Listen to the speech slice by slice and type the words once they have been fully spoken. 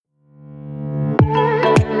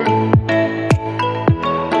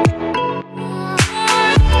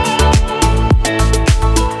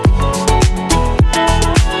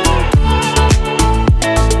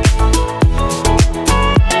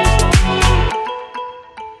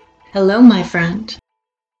Hello, my friend.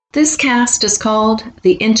 This cast is called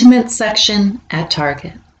The Intimate Section at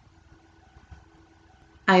Target.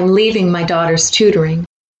 I am leaving my daughter's tutoring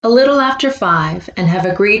a little after 5 and have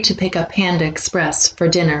agreed to pick up Panda Express for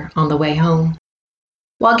dinner on the way home.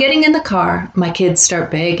 While getting in the car, my kids start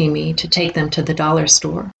begging me to take them to the dollar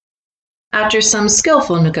store. After some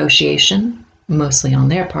skillful negotiation, mostly on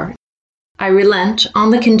their part, I relent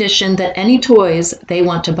on the condition that any toys they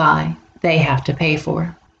want to buy, they have to pay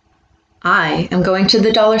for. I am going to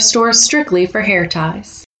the dollar store strictly for hair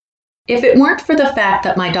ties. If it weren't for the fact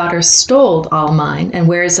that my daughter stole all mine and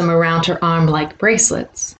wears them around her arm like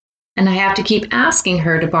bracelets, and I have to keep asking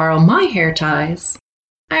her to borrow my hair ties,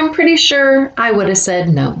 I'm pretty sure I would have said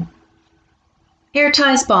no. Hair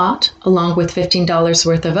ties bought, along with $15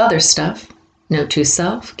 worth of other stuff. Note to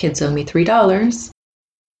self, kids owe me $3.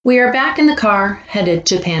 We are back in the car, headed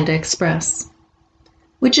to Panda Express.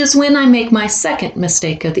 Which is when I make my second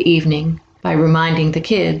mistake of the evening by reminding the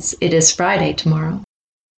kids it is Friday tomorrow.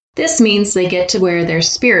 This means they get to wear their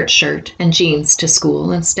spirit shirt and jeans to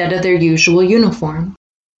school instead of their usual uniform.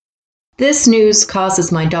 This news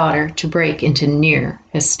causes my daughter to break into near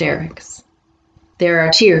hysterics. There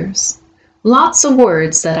are tears, lots of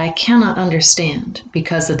words that I cannot understand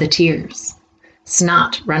because of the tears,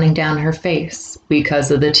 snot running down her face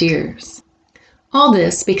because of the tears. All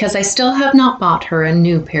this because I still have not bought her a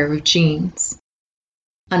new pair of jeans.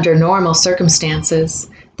 Under normal circumstances,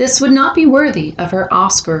 this would not be worthy of her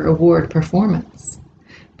Oscar Award performance.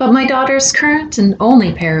 But my daughter's current and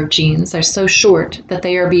only pair of jeans are so short that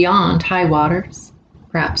they are beyond high waters,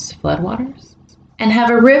 perhaps floodwaters, and have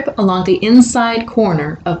a rip along the inside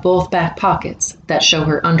corner of both back pockets that show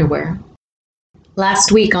her underwear.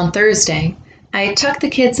 Last week on Thursday, I had tucked the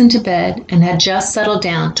kids into bed and had just settled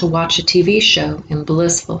down to watch a TV show in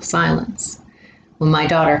blissful silence when my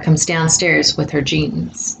daughter comes downstairs with her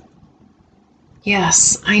jeans.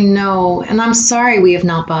 Yes, I know, and I'm sorry we have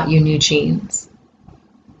not bought you new jeans.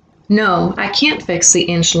 No, I can't fix the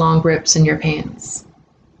inch-long rips in your pants.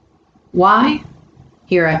 Why?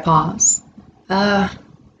 Here I pause.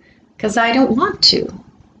 'Cause I don't want to.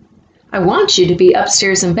 I want you to be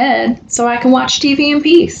upstairs in bed so I can watch TV in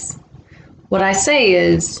peace. What I say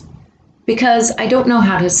is, because I don't know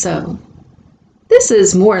how to sew. This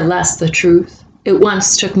is more or less the truth. It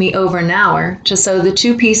once took me over an hour to sew the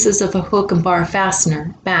 2 pieces of a hook and bar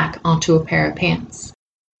fastener back onto a pair of pants.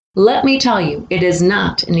 Let me tell you, it is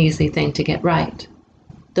not an easy thing to get right.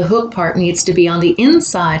 The hook part needs to be on the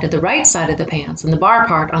inside of the right side of the pants and the bar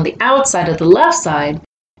part on the outside of the left side,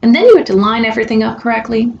 and then you have to line everything up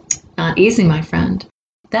correctly. Not easy, my friend.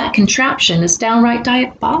 That contraption is downright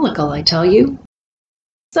diabolical, I tell you.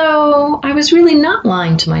 So I was really not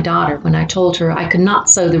lying to my daughter when I told her I could not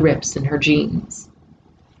sew the rips in her jeans.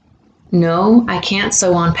 No, I can't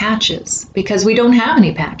sew on patches because we don't have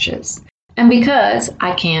any patches, and because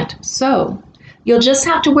I can't sew. You'll just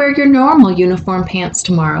have to wear your normal uniform pants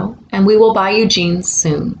tomorrow, and we will buy you jeans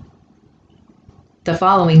soon. The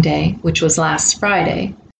following day, which was last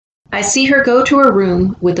Friday, I see her go to her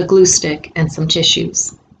room with a glue stick and some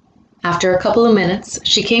tissues. After a couple of minutes,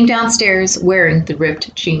 she came downstairs wearing the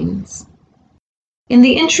ripped jeans. In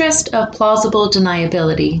the interest of plausible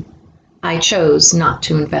deniability, I chose not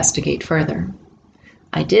to investigate further.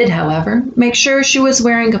 I did, however, make sure she was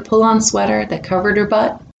wearing a pull-on sweater that covered her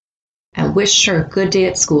butt and wished her a good day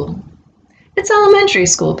at school. It's elementary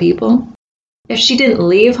school, people. If she didn't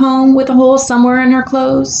leave home with a hole somewhere in her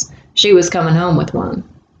clothes, she was coming home with one.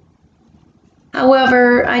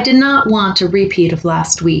 However, I did not want a repeat of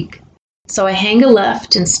last week. So I hang a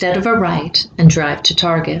left instead of a right and drive to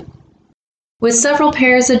Target. With several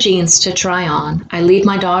pairs of jeans to try on, I leave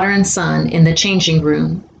my daughter and son in the changing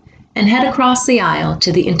room and head across the aisle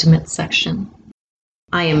to the intimate section.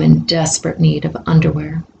 I am in desperate need of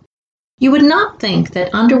underwear. You would not think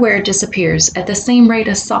that underwear disappears at the same rate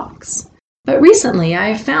as socks, but recently I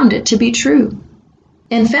have found it to be true.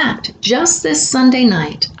 In fact, just this Sunday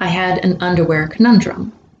night, I had an underwear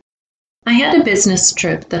conundrum. I had a business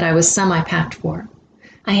trip that I was semi-packed for.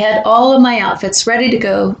 I had all of my outfits ready to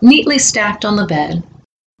go, neatly stacked on the bed.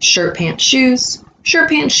 Shirt, pants, shoes,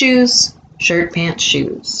 shirt, pants, shoes, shirt, pants,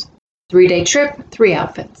 shoes. 3-day trip, 3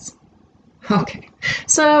 outfits. Okay,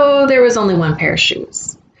 so there was only 1 pair of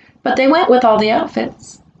shoes, but they went with all the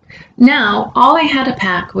outfits. Now, all I had to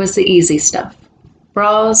pack was the easy stuff.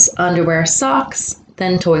 Bras, underwear, socks,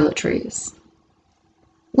 then toiletries.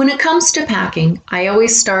 When it comes to packing, I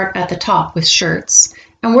always start at the top with shirts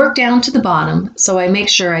and work down to the bottom so I make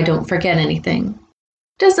sure I don't forget anything.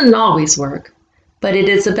 Doesn't always work, but it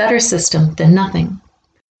is a better system than nothing.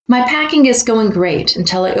 My packing is going great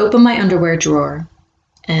until I open my underwear drawer.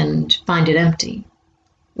 and find it empty.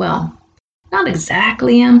 Well, not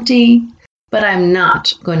exactly empty, but I'm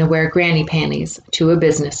not going to wear granny panties to a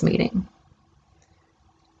business meeting.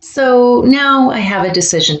 So now I have a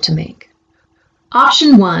decision to make.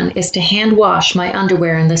 Option 1 is to hand wash my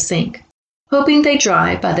underwear in the sink, hoping they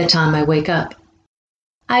dry by the time I wake up.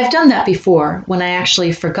 I've done that before when I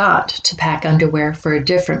actually forgot to pack underwear for a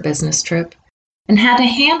different business trip and had to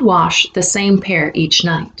hand wash the same pair each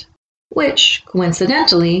night, which,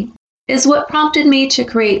 coincidentally, is what prompted me to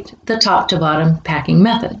create the top-to-bottom packing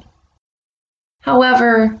method.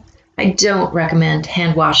 However, I don't recommend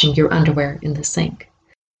hand washing your underwear in the sink.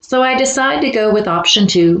 So I decided to go with option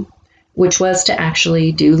 2, which was to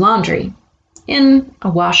actually do laundry in a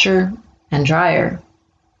washer and dryer.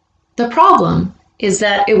 The problem is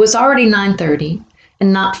that it was already 9:30,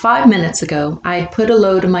 and not 5 minutes ago I had put a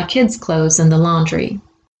load of my kids' clothes in the laundry.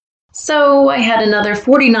 So I had another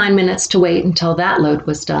 49 minutes to wait until that load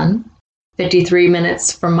was done, 53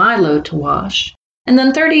 minutes for my load to wash, and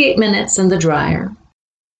then 38 minutes in the dryer.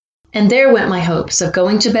 And there went my hopes of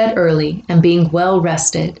going to bed early and being well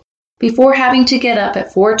rested before having to get up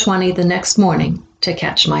at 4:20 the next morning to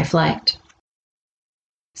catch my flight.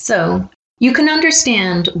 So, you can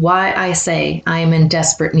understand why I say I am in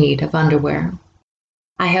desperate need of underwear.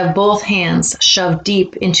 I have both hands shoved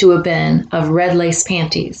deep into a bin of red lace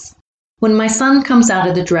panties when my son comes out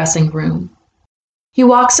of the dressing room. He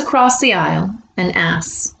walks across the aisle and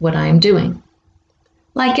asks what I am doing.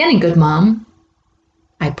 Like any good mom,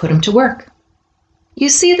 I put him to work. You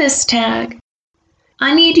see this tag?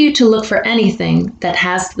 I need you to look for anything that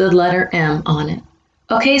has the letter M on it.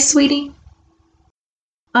 Okay, sweetie?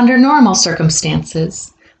 Under normal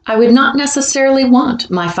circumstances, I would not necessarily want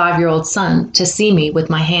my 5-year-old son to see me with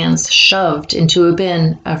my hands shoved into a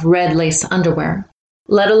bin of red lace underwear,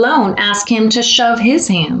 let alone ask him to shove his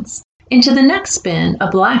hands into the next bin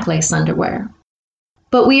of black lace underwear.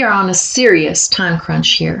 But we are on a serious time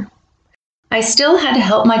crunch here. I still had to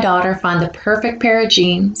help my daughter find the perfect pair of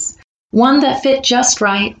jeans, one that fit just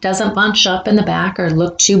right, doesn't bunch up in the back or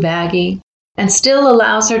look too baggy, and still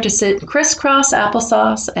allows her to sit crisscross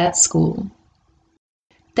applesauce at school.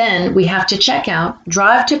 Then we have to check out,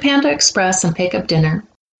 drive to Panda Express and pick up dinner,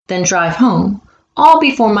 then drive home, all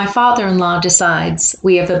before my father-in-law decides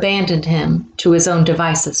we have abandoned him to his own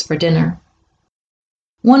devices for dinner.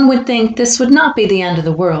 One would think this would not be the end of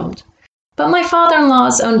the world, but my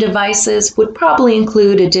father-in-law's own devices would probably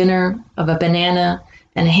include a dinner of a banana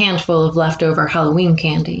and a handful of leftover Halloween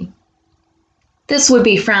candy. This would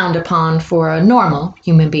be frowned upon for a normal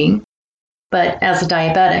human being, but as a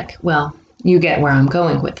diabetic, well, you get where I'm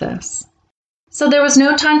going with this. So there was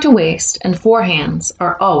no time to waste, and 4 hands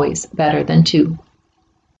are always better than 2.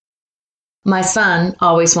 My son,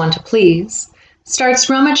 always one to please, starts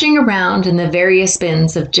rummaging around in the various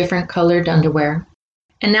bins of different colored underwear,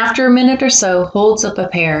 and after a minute or so holds up a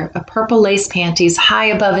pair of purple lace panties high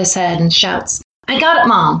above his head and shouts, "I got it,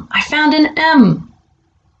 Mom! I found an M!"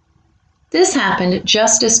 This happened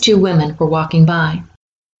just as 2 women were walking by.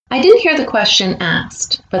 I didn't hear the question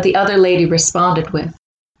asked, but the other lady responded with,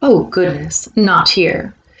 "Oh goodness, not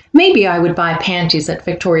here. Maybe I would buy panties at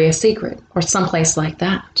Victoria's Secret or someplace like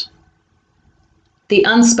that." The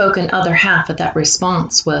unspoken other half of that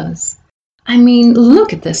response was, "I mean,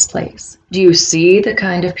 look at this place. Do you see the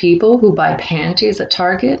kind of people who buy panties at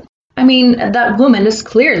Target? I mean, that woman is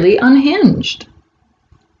clearly unhinged."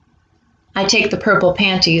 I take the purple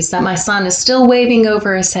panties that my son is still waving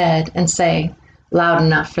over his head and say, loud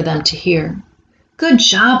enough for them to hear, "Good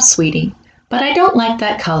job, sweetie, but I don't like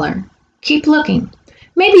that color. Keep looking.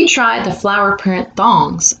 Maybe try the flower print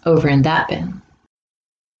thongs over in that bin."